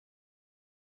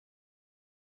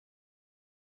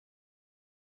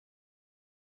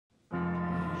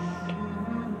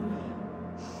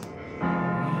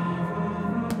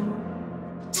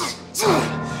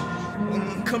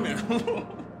come here.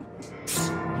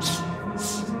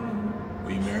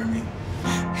 Will you marry me?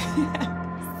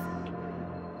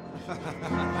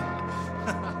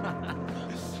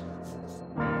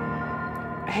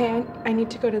 Hey, I need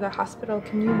to go to the hospital.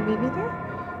 Can you meet me there?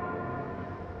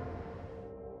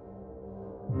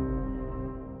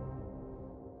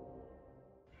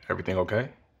 Everything okay?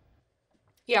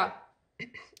 Yeah.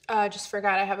 Just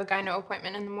forgot I have a gyno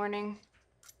appointment in the morning.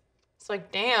 It's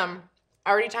like, damn,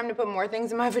 already time to put more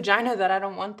things in my vagina that I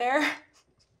don't want there.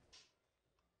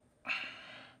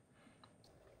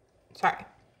 Sorry.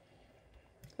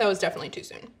 That was definitely too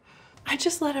soon. I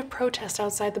just led a protest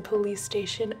outside the police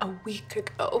station a week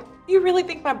ago. You really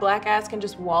think my black ass can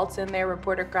just waltz in there,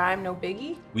 report a crime, no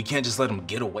biggie? We can't just let him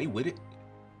get away with it.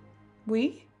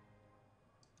 We?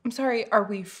 I'm sorry, are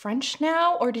we French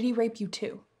now, or did he rape you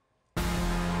too?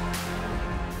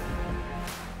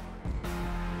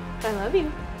 I love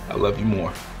you. I love you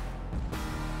more.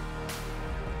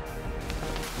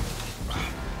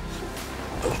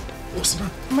 What's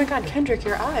that? Oh my God, Kendrick,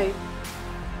 your eye.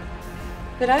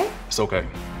 Did I? It's okay.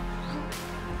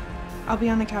 I'll be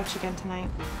on the couch again tonight.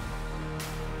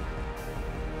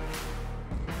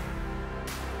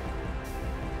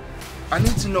 I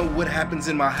need to know what happens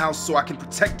in my house so I can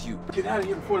protect you. Get out of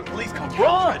here before the police come.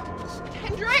 Run!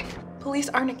 Kendrick! Police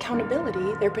aren't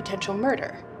accountability, they're potential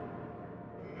murder.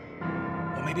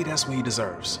 Well, maybe that's what he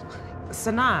deserves.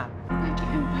 Sanaa. I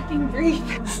can't fucking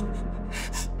breathe.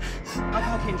 I'll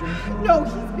call Kendrick. No,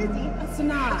 he's busy.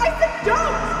 Sanaa. I said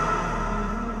don't!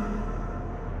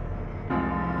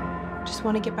 Just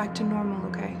want to get back to normal,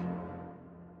 okay?